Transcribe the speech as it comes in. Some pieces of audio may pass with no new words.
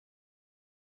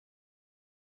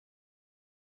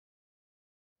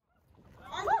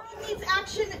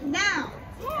action now.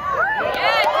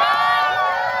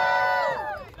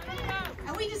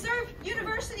 And we deserve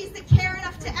universities that care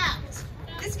enough to act.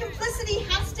 This complicity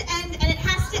has to end, and it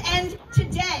has to end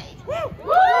today.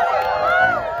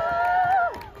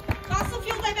 Fossil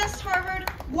fuel divest Harvard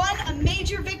won a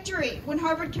major victory when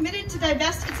Harvard committed to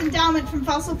divest its endowment from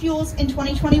fossil fuels in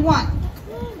 2021.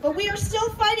 But we are still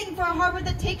fighting for a Harvard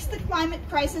that takes the climate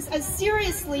crisis as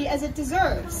seriously as it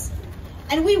deserves.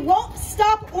 And we won't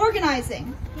stop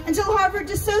organizing until Harvard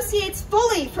dissociates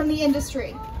fully from the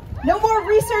industry. No more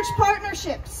research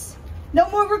partnerships, no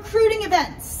more recruiting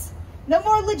events, no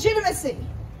more legitimacy.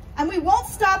 And we won't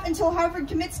stop until Harvard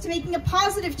commits to making a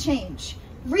positive change,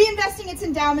 reinvesting its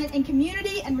endowment in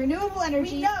community and renewable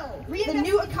energy, the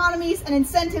new economies and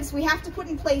incentives we have to put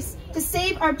in place to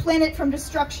save our planet from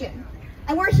destruction.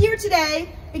 And we're here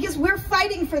today because we're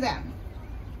fighting for them.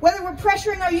 Whether we're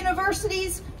pressuring our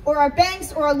universities or our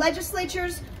banks or our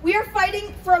legislatures, we are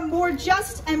fighting for a more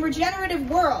just and regenerative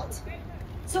world.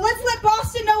 So let's let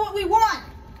Boston know what we want.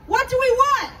 What do we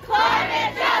want?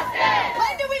 Climate justice!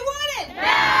 When do we want it?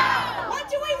 Now! What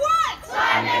do we want?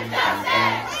 Climate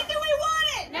justice! When do we want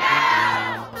it?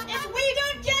 Now! If we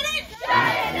don't get it,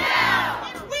 shut it down!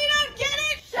 If we don't get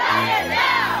it, shut it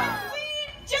down! If we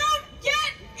don't get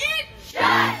it,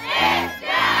 shut it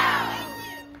down!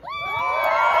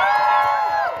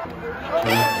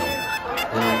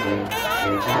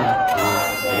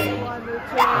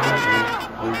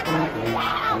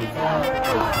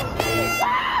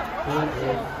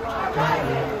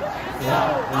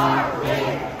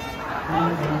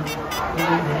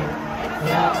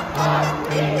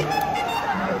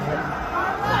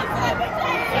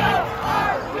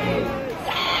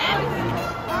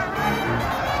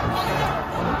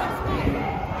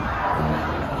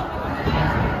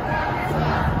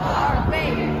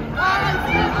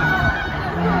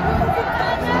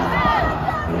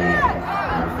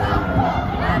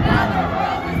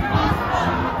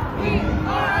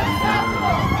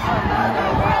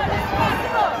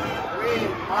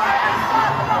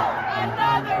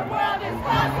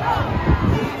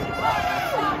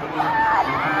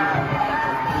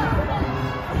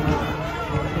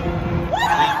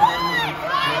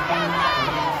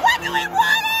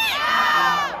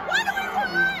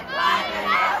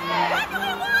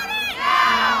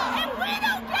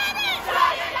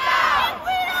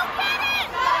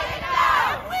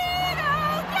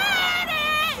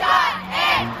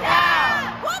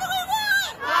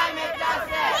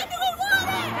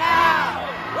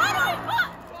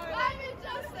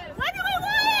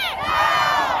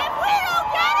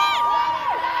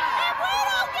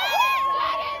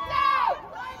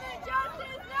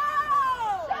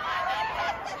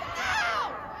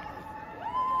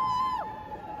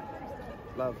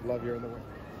 Love you're in the way.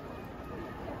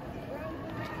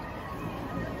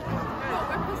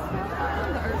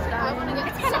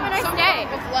 It's kind of a nice day.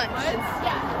 It's lunch.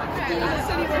 Yeah.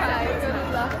 City pride. Good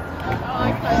luck. Oh, I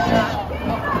like that.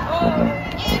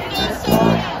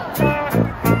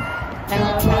 In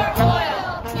the soil.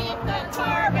 Keep the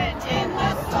carbon in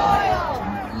the soil.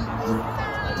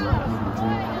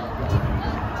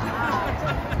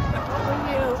 When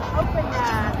you open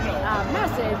that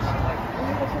message,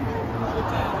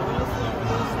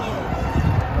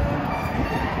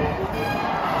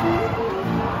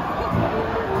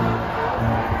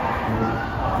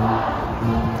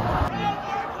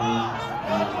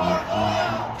 No more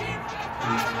oil! Keep